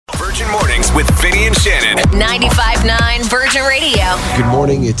Virgin Mornings with Vinny and Shannon. 95.9 Virgin Radio. Good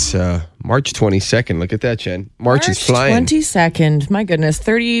morning. It's March 22nd. Look at that, Shan. March is flying. 22nd. My goodness.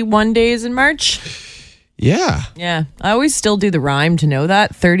 31 days in March. Yeah. Yeah. I always still do the rhyme to know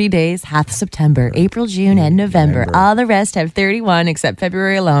that. 30 days hath September, April, June, and November. All the rest have 31 except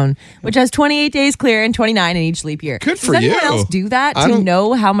February alone, which has 28 days clear and 29 in each leap year. Good for Does you. anyone else do that I to don't-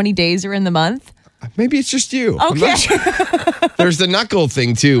 know how many days are in the month? Maybe it's just you. I'm Okay. not sure. There's the knuckle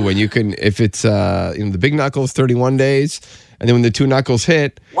thing, too, when you can, if it's, the big knuckle is 31 days, and then when the two knuckles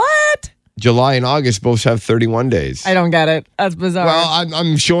hit, What? July and August both have 31 days. I don't get it. That's bizarre. Well,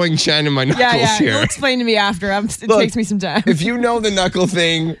 I'm showing Shannon my knuckles yeah. here. You'll explain to me after. It Look, takes me some time. If you know the knuckle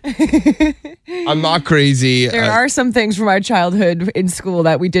thing, I'm not crazy. There are some things from our childhood in school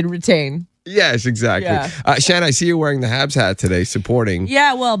that we did retain. Yes, exactly. Yeah. Shannon, I see you wearing the Habs hat today, supporting.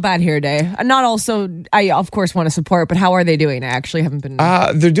 Yeah, well, bad hair day. Not also, I of course want to support, but how are they doing? I actually haven't been.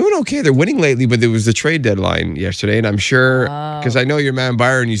 They're doing okay. They're winning lately, but there was the trade deadline yesterday, and I'm sure, because I know your man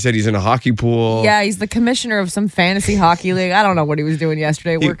Byron, you said he's in a hockey pool. Yeah, he's the commissioner of some fantasy hockey league. I don't know what he was doing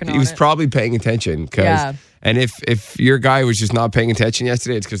yesterday, working on He was it. probably paying attention. Yeah. And if your guy was just not paying attention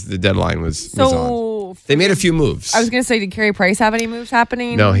yesterday, it's because the deadline was on. So They made a few moves. I was going to say, did Carey Price have any moves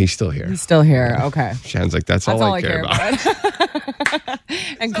happening? No, he's still here. He's still here. Okay. Shannon's like, that's all I care about.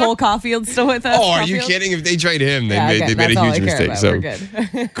 And Cole Caulfield's still with us. Oh, are you Caulfield? kidding? If they trade him, they Yeah, made okay, a that's all I huge care mistake. about. So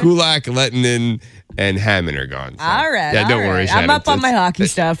We're good. Kulak, Lettinen, and Hammond are gone. So. All right. Yeah, don't all worry, right. Shannon. I'm up on my hockey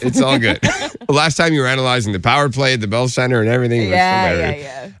stuff. It's all good. Last time you were analyzing the power play at the Bell Center and everything. Was hilarious.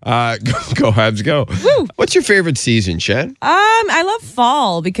 Yeah. Go Habs, go. Woo. What's your favorite season, Shan? I love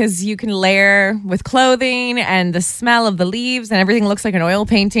fall because you can layer with clothing and the smell of the leaves and everything looks like an oil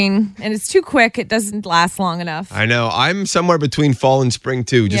painting. And it's too quick. It doesn't last long enough. I know. I'm somewhere between fall and spring,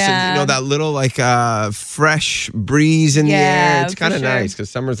 too. Just, Yeah. that little, fresh breeze in the Yeah, air. It's kind of for sure. nice because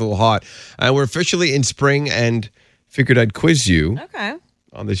summer's a little hot. We're officially in spring and figured I'd quiz you Okay.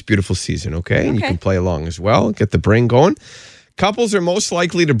 on this beautiful season, okay? And you Okay. can play along as well. Get the brain going. Couples are most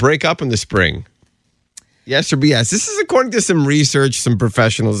likely to break up in the spring. Yes or BS? This is according to some research some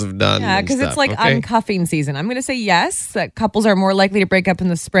professionals have done. Yeah, and because it's stuff, like okay? uncuffing season. I'm going to say yes, that couples are more likely to break up in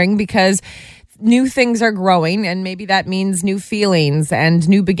the spring because new things are growing and maybe that means new feelings and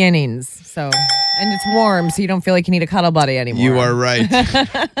new beginnings. So, and it's warm, so you don't feel like you need a cuddle buddy anymore. You are right.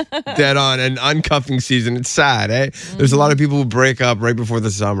 Dead on. And uncuffing season, it's sad, eh? There's a lot of people who break up right before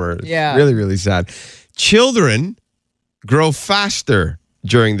the summer. It's Yeah. really, really sad. Children grow faster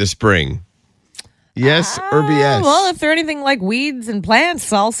during the spring. Yes or BS? Well, if they're anything like weeds and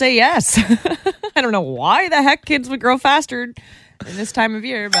plants, I'll say yes. I don't know why the heck kids would grow faster in this time of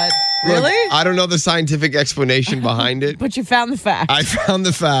year, but Look, really? I don't know the scientific explanation behind it. But you found the fact. I found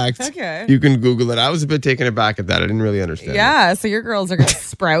the fact. Okay. You can Google it. I was a bit taken aback at that. I didn't really understand it. Yeah, so your girls are going to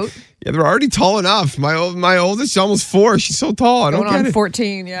sprout. Yeah, they're already tall enough. My oldest is almost 4. She's so tall. I don't Going get on it.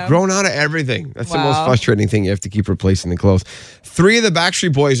 14, yeah. Grown out of everything. That's the most Wow. frustrating thing. You have to keep replacing the clothes. 3 of the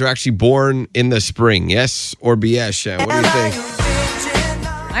Backstreet Boys are actually born in the spring. Yes or BS, Shan? What do you think?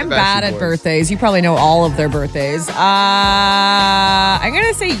 I'm Backstreet bad at Boys. birthdays. You probably know all of their birthdays. I'm going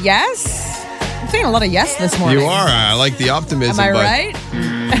to say yes. I'm saying a lot of yes this morning. You are. I like the optimism. Am I but right?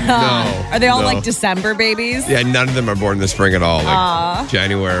 No. Are they all no. like December babies? Yeah, none of them are born in the spring at all. Like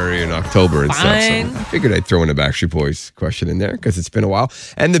January and October and Fine. stuff. So I figured I'd throw in a Backstreet Boys question in there because it's been a while.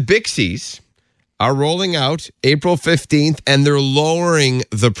 And the Bixies are rolling out April 15th and they're lowering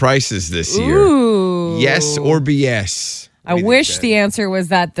the prices this year. Ooh. Yes or BS? I wish the answer was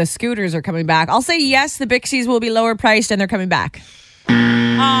that the scooters are coming back. I'll say yes, the Bixies will be lower priced and they're coming back.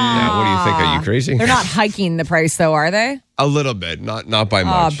 Yeah, what do you think? Are you crazy? They're not hiking the price though, are they? A little bit, not by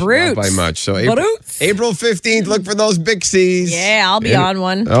much. brutes. Not by much. So Brutes. April 15th, look for those Bixies. Yeah, I'll be on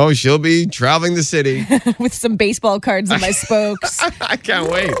one Oh, she'll be traveling the city. with some baseball cards in my spokes. I can't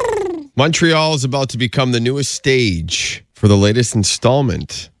wait. Montreal is about to become the newest stage for the latest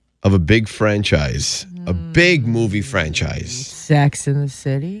installment of a big franchise, a big movie franchise. Sex in the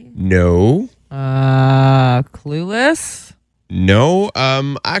City? No. Clueless? No.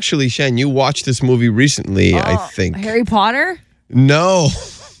 Actually, Shan, you watched this movie recently, I think. Harry Potter? No.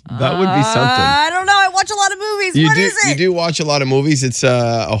 That would be something. I don't know. I watch a lot of movies. You What do is it? you do watch a lot of movies. It's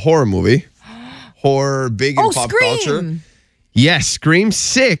a horror movie. Horror, big in pop Scream. culture. Yes, Scream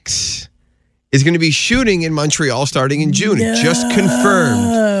 6 is going to be shooting in Montreal starting in June. It just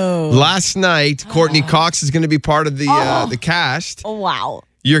confirmed. Last night, Courtney Cox is going to be part of the cast. Oh, wow.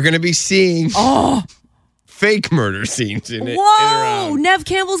 You're going to be seeing fake murder scenes in it. Whoa. Nev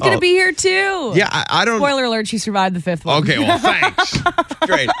Campbell's going to be here too. Yeah, I don't... Spoiler alert, she survived the fifth one. Okay, well, thanks.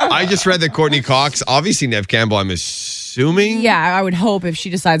 Great. I just read that Courtney Cox, obviously Nev Campbell, I'm assuming. Yeah, I would hope if she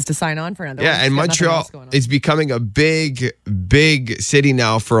decides to sign on for another one. Yeah, She's and got nothing Montreal else going on. is becoming a big city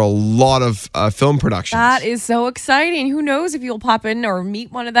now for a lot of film productions. That is so exciting. Who knows if you'll pop in or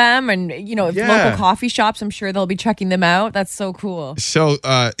meet one of them, and if Yeah. local coffee shops, I'm sure they'll be checking them out. That's so cool. So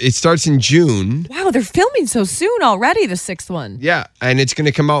it starts in June. Wow, they're filming so soon already, the 6th one. Yeah, and it's going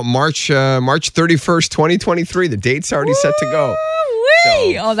to come out March 31st, 2023. The date's already set to go.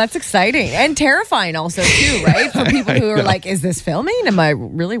 Woo-wee! So- Oh, that's exciting and terrifying also too, right? For people who are like, is this filming? Am I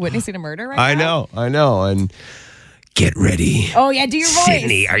really witnessing a murder right now? I know. And get ready. Oh yeah, do your voice.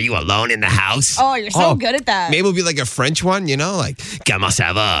 Sydney, are you alone in the house? Oh, you're so good at that. Maybe it'll be like a French one, like, comment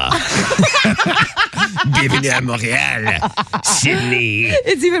ça va? Bienvenue à Montréal. Sydney.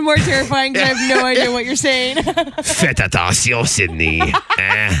 It's even more terrifying because I have no idea what you're saying. Faites attention, Sydney.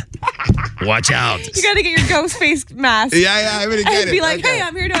 Watch out. You got to get your ghost face mask. Yeah, I'm going to get And it. be like, Okay. hey,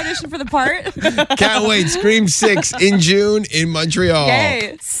 I'm here to audition for the part. Can't wait. Scream 6 in June in Montreal.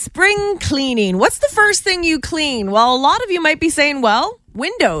 Okay. Spring cleaning. What's the first thing you clean? Well, a lot of you might be saying, well,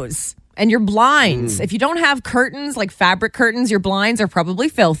 windows and your blinds. If you don't have curtains, like fabric curtains, your blinds are probably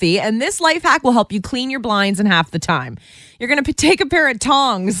filthy. And this life hack will help you clean your blinds in half the time. You're going to take a pair of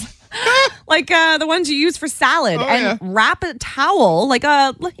tongs. Like the ones you use for salad, and wrap a towel,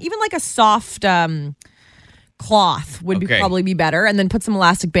 even like a soft cloth would probably be better, and then put some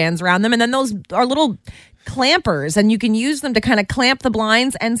elastic bands around them, and then those are little clampers, and you can use them to kind of clamp the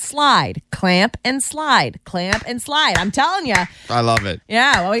blinds and slide, clamp and slide, clamp and slide. I'm telling you. I love it.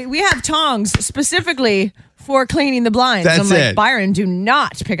 Yeah, well, we have tongs specifically for cleaning the blinds. That's I'm like, it. Byron, do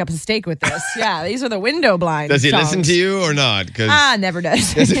not pick up a steak with this. Yeah, these are the window blinds. Does he listen tongs. to you or not? Because Never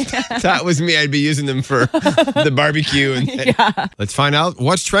does. that was me. I'd be using them for the barbecue. Let's find out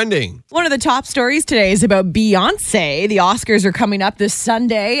what's trending. One of the top stories today is about Beyonce. The Oscars are coming up this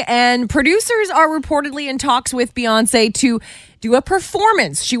Sunday, and producers are reportedly in talks with Beyonce to do a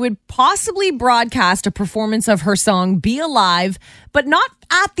performance. She would possibly broadcast a performance of her song Be Alive, but not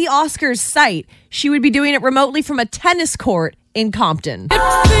at the Oscars site. She would be doing it remotely from a tennis court in Compton.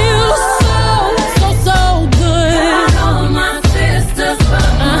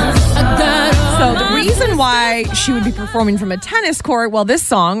 So the reason why she would be performing from a tennis court, well, this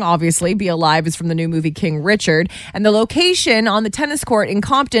song, obviously, Be Alive, is from the new movie King Richard. And the location on the tennis court in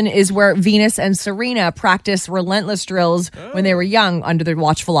Compton is where Venus and Serena practiced relentless drills when they were young under the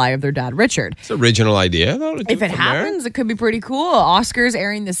watchful eye of their dad, Richard. It's an original idea, though. to do If it from happens, it could be pretty cool. Oscars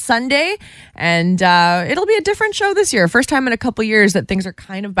airing this Sunday, and it'll be a different show this year. First time in a couple years that things are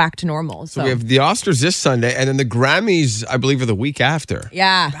kind of back to normal. So We have the Oscars this Sunday, and then the Grammys, I believe, are the week after.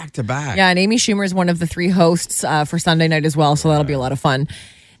 yeah. Back to back. Yeah, and Amy Schumer is one of the 3 hosts for Sunday night as well, so that'll be a lot of fun.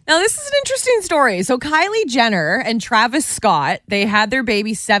 Now, this is an interesting story. So Kylie Jenner and Travis Scott, they had their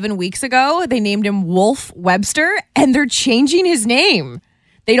baby 7 weeks ago. They named him Wolf Webster, and they're changing his name.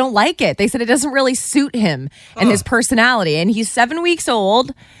 They don't like it. They said it doesn't really suit him and his personality, and he's 7 weeks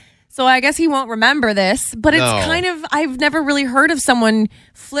old. So I guess he won't remember this, but it's No. kind of, I've never really heard of someone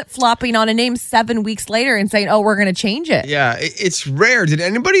flip-flopping on a name 7 weeks later and saying, oh, we're going to change it. Yeah, it's rare. Did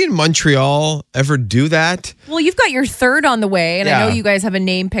anybody in Montreal ever do that? Well, you've got your third on the way, and I know Yeah. you guys have a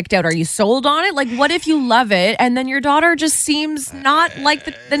name picked out. Are you sold on it? Like, what if you love it, and then your daughter just seems not like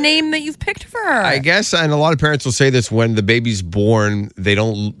the name that you've picked for her? I guess, and a lot of parents will say this, when the baby's born, they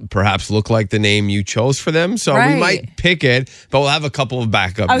don't perhaps look like the name you chose for them. So Right. we might pick it, but we'll have a couple of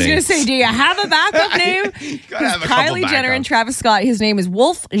backup I was going names. to say, do you have a backup name? Gotta have a couple Kylie Jenner and backups. Travis Scott, his name is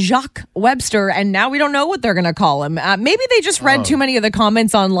Wolf Jacques Webster, and now we don't know what they're going to call him. Maybe they just read too many of the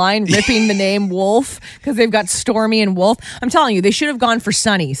comments online ripping the name Wolf because they've got Stormy and Wolf. I'm telling you, they should have gone for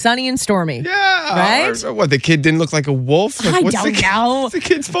Sunny and Stormy. Yeah. Right? Or what, the kid didn't look like a wolf? Like, I what's don't the, know. What's the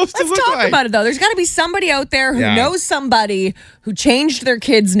kid supposed to Let's look talk like? about it, though. There's got to be somebody out there who Yeah. knows somebody who changed their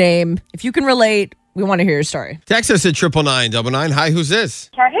kid's name. If you can relate, we want to hear your story. Text us at 99999. Hi, who's this?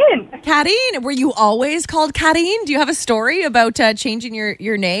 Karin. Kadeen, were you always called Kadeen? Do you have a story about changing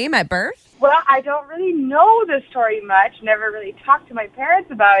your name at birth? Well, I don't really know the story much. Never really talked to my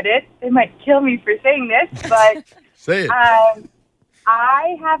parents about it. They might kill me for saying this, but Say it.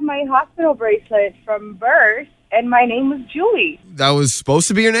 I have my hospital bracelet from birth, and my name was Julie. That was supposed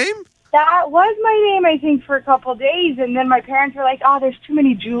to be your name? That was my name, I think, for a couple days, and then my parents were like, "Oh, there's too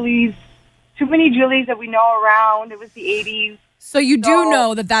many Julies that we know around." It was the 80s. So you do So-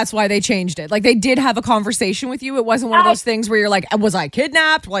 know that that's why they changed it. Like they did have a conversation with you. It wasn't one of those things where you're like, was I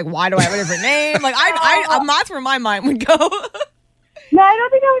kidnapped? Like, why do I have a different name? Like that's where my mind would go. No, I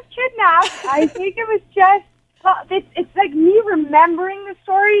don't think I was kidnapped. I think it was just, it's like me remembering the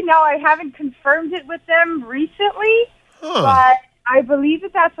story. Now, I haven't confirmed it with them recently, but I believe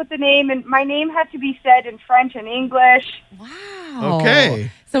that that's what the name, and my name had to be said in French and English. Wow.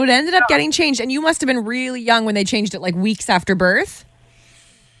 Okay. So it ended up getting changed, and you must have been really young when they changed it, like weeks after birth.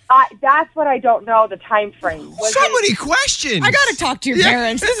 That's what I don't know, the time frame. So many questions. I got to talk to your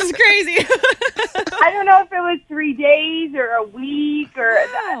parents. This is crazy. I don't know if it was 3 days or a week or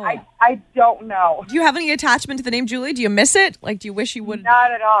Wow. I don't know. Do you have any attachment to the name Julie? Do you miss it? Like, do you wish you would?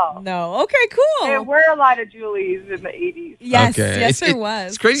 Not at all. No. Okay, cool. There were a lot of Julies in the 80s. Yes, Okay. yes, there It's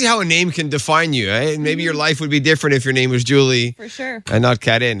was. crazy how a name can define you, eh? And maybe your life would be different if your name was Julie For sure. and not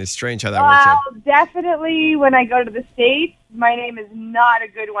Karen. It's strange how that works out. Well, definitely when I go to the States, my name is not a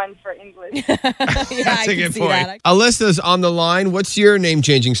good one for English. Yeah, That's I a can good see point. that. Alyssa's on the line. What's your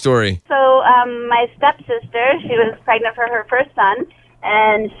name-changing story? So my stepsister, she was pregnant for her first son,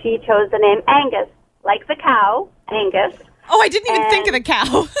 and she chose the name Angus, like the cow, Angus. Oh, I didn't even think of the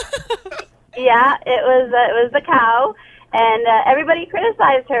cow. Yeah, it was the cow, and everybody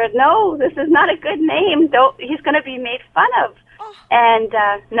criticized her. No, this is not a good name. Don't. He's going to be made fun of. And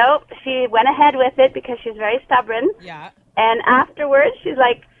nope, she went ahead with it because she's very stubborn. Yeah. And afterwards, she's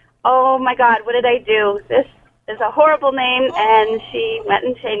like, "Oh my God, what did I do? This is a horrible name," and she went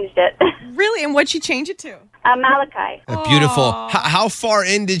and changed it. Really? And what'd she change it to? Malachi. Beautiful. How far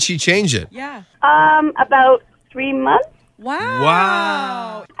in did she change it? Yeah. About 3 months. Wow.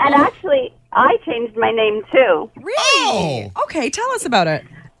 Wow. And actually, I changed my name too. Really? Oh. Okay, tell us about it.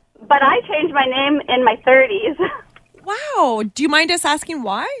 But I changed my name in my 30s. Wow. Do you mind us asking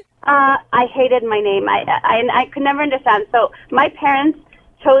why? I hated my name. I could never understand. So my parents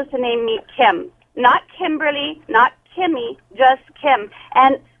chose to name me Kim. Not Kimberly, not Kimmy, just Kim.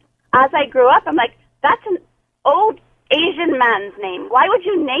 And as I grew up, I'm like, that's an old Asian man's name. Why would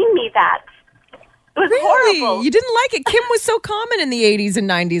you name me that? It was horrible. You didn't like it? Kim was so common in the 80s and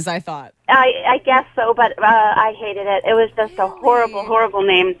 90s, I thought. I guess so, but I hated it. It was just a horrible, horrible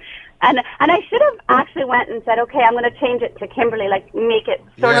name. And I should have actually went and said, okay, I'm going to change it to Kimberly, like make it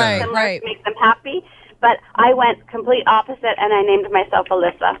sort Yeah. of similar Right. to make them happy. But I went complete opposite, and I named myself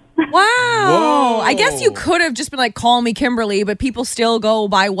Alyssa. Wow. Whoa. I guess you could have just been like, call me Kimberly, but people still go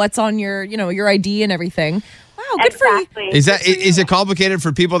by what's on your, your ID and everything. Wow, good for you. Exactly. Is it complicated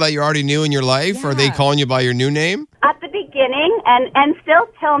for people that you already knew in your life? Or are they Yeah. calling you by your new name? At the beginning, and still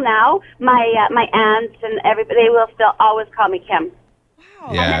till now, my aunts and everybody, they will still always call me Kim.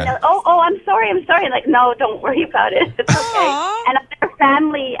 Yeah. And oh, I'm sorry. Like, no, don't worry about it. It's okay. Aw. And at their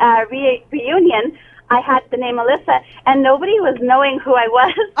family reunion, I had the name Alyssa, and nobody was knowing who I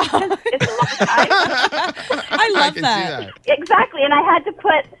was. It's a long time. I love can that. see that. Exactly, and I had to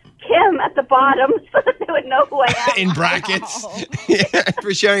put Kim at the bottom so that they would know who I am. In brackets. Yeah,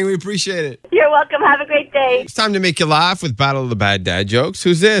 for sharing. We appreciate it. You're welcome. Have a great day. It's time to make you laugh with Battle of the Bad Dad Jokes.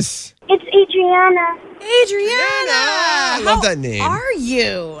 Who's this? It's Adriana. Adriana. I love that name. How are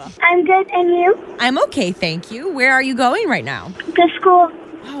you? I'm good, and you? I'm okay, thank you. Where are you going right now? To school?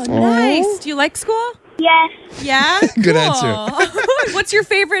 Oh, nice. Do you like school? Yes. Yeah? Good answer. What's your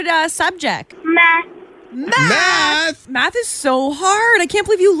favorite subject? Math. Math. Math is so hard. I can't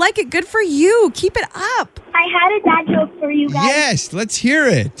believe you like it. Good for you. Keep it up. I had a dad joke for you guys. Yes, let's hear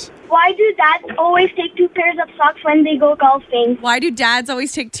it. Why do dads always take 2 pairs of socks when they go golfing? Why do dads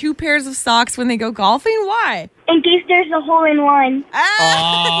always take 2 pairs of socks when they go golfing? Why? In case there's a hole in one.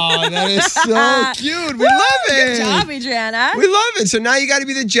 Oh, that is so cute. We love it. Good job, Adriana. We love it. So now you got to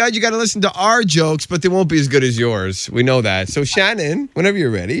be the judge. You got to listen to our jokes, but they won't be as good as yours. We know that. So Shannon, whenever you're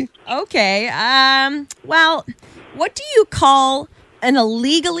ready. Okay. Well, what do you call an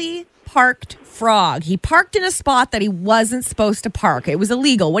illegally parked frog? He parked in a spot that he wasn't supposed to park. It was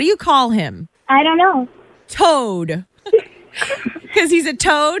illegal. What do you call him? I don't know. Toad. Because he's a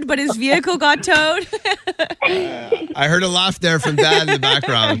toad, but his vehicle got towed. I heard a laugh there from Dad in the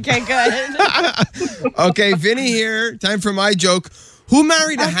background. Okay, good. Okay, Vinny here. Time for my joke. Who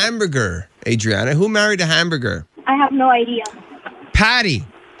married a hamburger, Adriana? Who married a hamburger? I have no idea. Patty.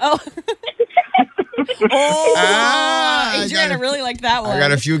 Oh. I Adriana got a- really liked that one. I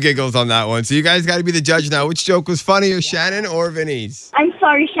got a few giggles on that one. So you guys got to be the judge now. Which joke was funnier, Shannon or Vinny's? I'm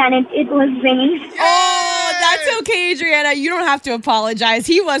sorry, Shannon. It was Vinny. Oh, that's okay, Adriana. You don't have to apologize.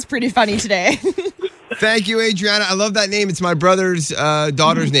 He was pretty funny today. Thank you, Adriana. I love that name. It's my brother's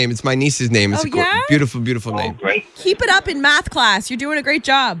daughter's name. It's my niece's name. It's Oh, a yeah? beautiful, beautiful name. Keep it up in math class. You're doing a great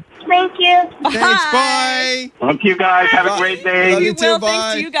job. Thank you. Thanks. Bye. Love you guys. Have a great day. Love you too. Will, Bye.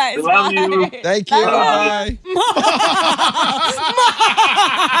 thanks to you guys. Love you. Bye. Thank you. Bye.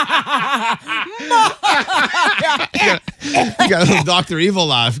 You got a little Dr. Evil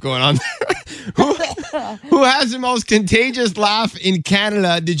laugh going on there. Who has the most contagious laugh in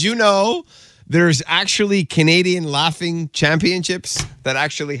Canada? Did you know there's actually Canadian Laughing Championships that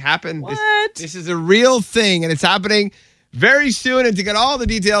actually happen. What? This is a real thing, and it's happening very soon. And to get all the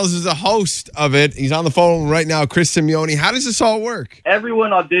details, is a host of it. He's on the phone right now, Chris Simeone. How does this all work?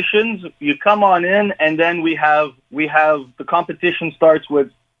 Everyone auditions. You come on in, and then we have the competition starts with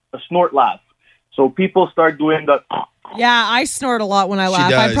a snort laugh. So people start doing the. Yeah, I snort a lot when I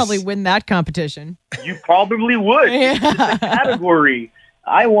laugh. does. I'd probably win that competition. You probably would. Yeah. It's a category.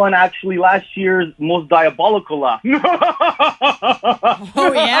 I won actually last year's most diabolical laugh.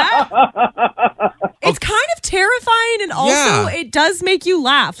 Oh, yeah? It's kind of terrifying, and also it does make you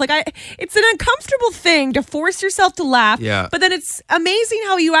laugh. It's an uncomfortable thing to force yourself to laugh, but then it's amazing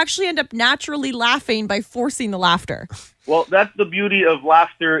how you actually end up naturally laughing by forcing the laughter. Well, that's the beauty of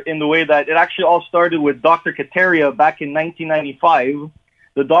laughter in the way that it actually all started with Dr. Kateria back in 1995.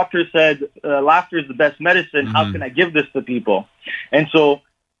 The doctor said, laughter is the best medicine. How can I give this to people? And so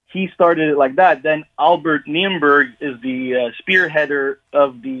he started it like that. Then Albert Nienberg is the spearheader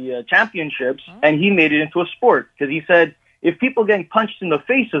of the championships, and he made it into a sport because he said, if people getting punched in the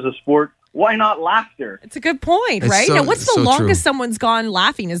face is a sport, why not laughter? It's a good point, right? Now, what's the longest someone's gone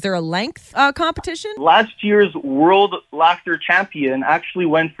laughing? Is there a length competition? Last year's world laughter champion actually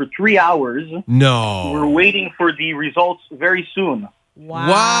went for 3 hours. No. We're waiting for the results very soon.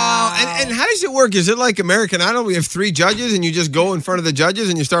 Wow. And how does it work? Is it like American Idol? We have 3 judges and you just go in front of the judges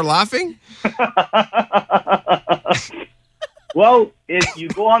and you start laughing? Well, if you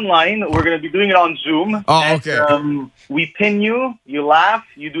go online, we're going to be doing it on Zoom. Oh, okay. We pin you, you laugh,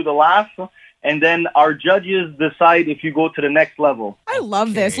 you do the laugh, and then our judges decide if you go to the next level. I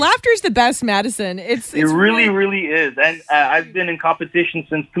love this. Laughter's the best medicine. It really is. And I've been in competition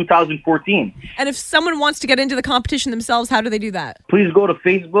since 2014. And if someone wants to get into the competition themselves, how do they do that? Please go to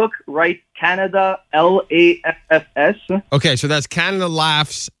Facebook, write Canada LAFFS. Okay, so that's Canada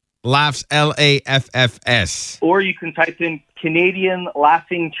Laughs LAFFS. Or you can type in Canadian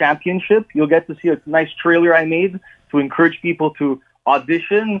Laughing Championship. You'll get to see a nice trailer I made to encourage people to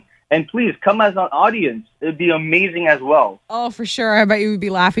audition. And please come as an audience. It'd be amazing as well. Oh, for sure. I bet you would be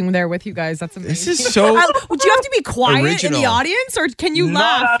laughing there with you guys. That's amazing. This is so Would you have to be quiet original. in the audience, or can you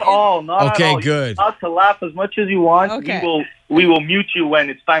laugh? Not at all. Not at all. Good. You're allowed to laugh as much as you want. Okay. We will mute you when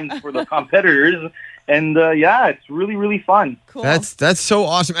it's time for the competitors. And it's really, really fun. Cool. That's so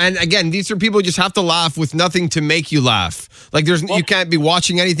awesome. And again, these are people who just have to laugh with nothing to make you laugh. Like you can't be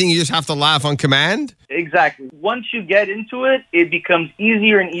watching anything. You just have to laugh on command. Exactly. Once you get into it, it becomes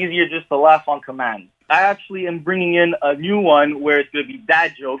easier and easier just to laugh on command. I actually am bringing in a new one where it's going to be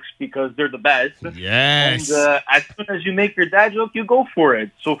dad jokes because they're the best. Yes. And as soon as you make your dad joke, you go for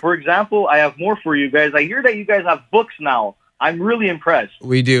it. So, for example, I have more for you guys. I hear that you guys have books now. I'm really impressed.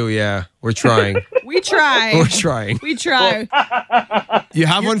 We do, yeah. We're trying. We try. We're trying. We try. You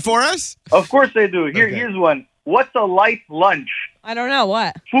have one for us? Of course I do. Here's one. What's a light lunch? I don't know.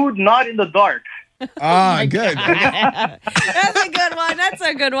 What? Food not in the dark. Ah, good. That's a good one. That's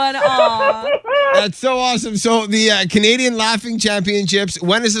a good one. Aw. That's so awesome. So the Canadian Laughing Championships,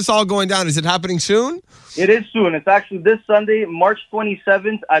 when is this all going down? Is it happening soon? It is soon. It's actually this Sunday, March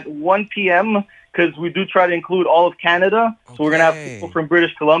 27th at 1 p.m., because we do try to include all of Canada. Okay. So we're going to have people from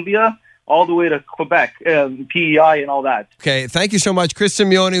British Columbia all the way to Quebec, PEI and all that. Okay, thank you so much. Chris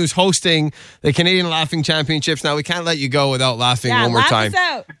Simeone, who's hosting the Canadian Laughing Championships. Now, we can't let you go without laughing one more time.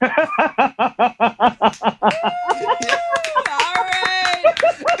 Laugh us out. All right.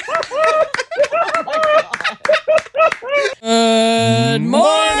 Good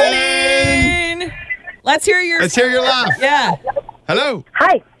morning. Let's hear your laugh. Yeah. Hello.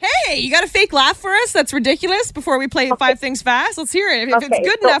 Hi. Hey, you got a fake laugh for us? That's ridiculous. Before we play 5 Things Fast, let's hear it. If it's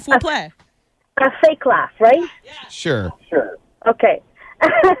good enough, we'll play. A fake laugh, right? Sure. Okay.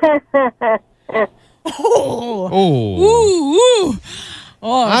 Oh. Oh. Ooh.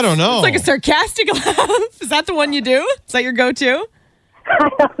 Oh. I don't know. It's like a sarcastic laugh. Is that the one you do? Is that your go-to? I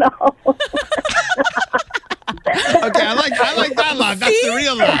don't know. Okay, I like that laugh. That's the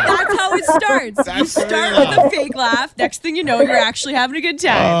real laugh. That's how it starts. You start with a fake laugh. Next thing you know, you're actually having a good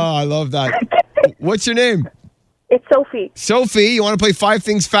time. Oh, I love that. What's your name? It's Sophie. Sophie, you want to play 5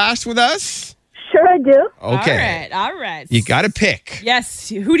 Things Fast with us? Sure I do. Okay. All right. You got to pick. Yes.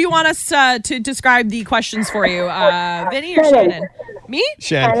 Who do you want us to describe the questions for you? Vinny or Shannon? Me?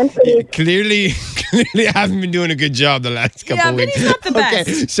 Shannon, clearly I haven't been doing a good job the last couple of weeks. Vinny's not the best.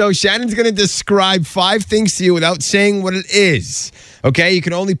 Okay, so Shannon's going to describe 5 things to you without saying what it is. Okay, you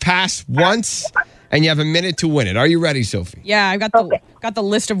can only pass once, and you have a minute to win it. Are you ready, Sophie? Yeah, I've got the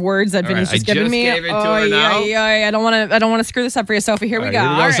list of words that Vinny's just given me. Gave it to her now. Yeah, I don't want to screw this up for you, Sophie. Here we go. Here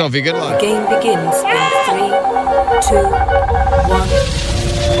we go, All Sophie. Good luck. Game begins in 3, 2,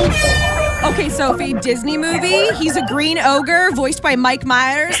 1. Okay, Sophie, Disney movie. He's a green ogre voiced by Mike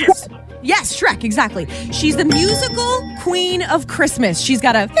Myers. Yes, Shrek, exactly. She's the musical queen of Christmas. She's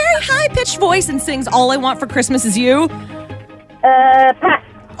got a very high-pitched voice and sings All I Want for Christmas Is You. Pass.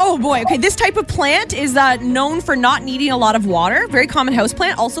 Oh boy, okay. This type of plant is known for not needing a lot of water. Very common house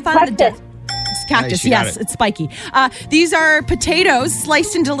plant. Also found in the desert. It's cactus, Nice, you got yes. it. It's spiky. These are potatoes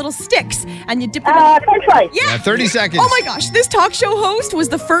sliced into little sticks, and you dip them French fries. Yeah, 30 seconds. Oh my gosh, this talk show host was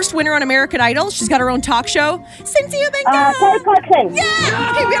the first winner on American Idol. She's got her own talk show. Cynthia Bengale. Kelly Clarkson.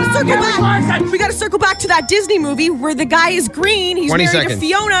 Yeah. Okay, we gotta circle back. We gotta circle back to that Disney movie where the guy is green. He's 20 married seconds. to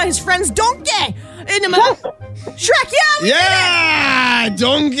Fiona, his friend's donkey. Shrek, yeah.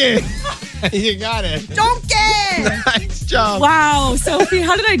 Donkey. You got it. Donkey. Nice job. Wow, Sophie,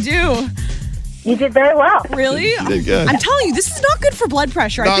 how did I do? You did very well. Really? did good. I'm telling you, this is not good for blood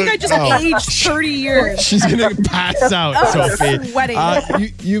pressure. No, I think I just no. aged 30 years. She's gonna pass out, Oh, Sophie.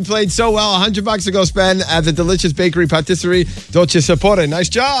 sweating. You played so well. $100 to go spend at the delicious bakery patisserie Dolce Sapore. Nice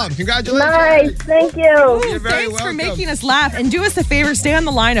job. Congratulations. Nice. Thank you. You're very Thanks for welcome. making us laugh. And do us a favor, stay on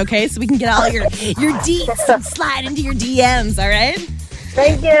the line, okay? So we can get all your deets and slide into your DMs, all right?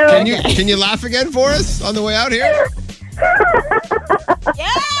 Thank you. Can you laugh again for us on the way out here?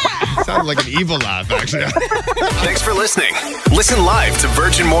 Yeah! Sounded like an evil laugh, actually. Thanks for listening. Listen live to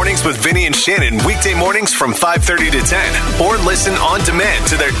Virgin Mornings with Vinny and Shannon weekday mornings from 5:30 to 10, or listen on demand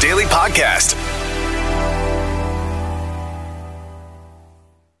to their daily podcast.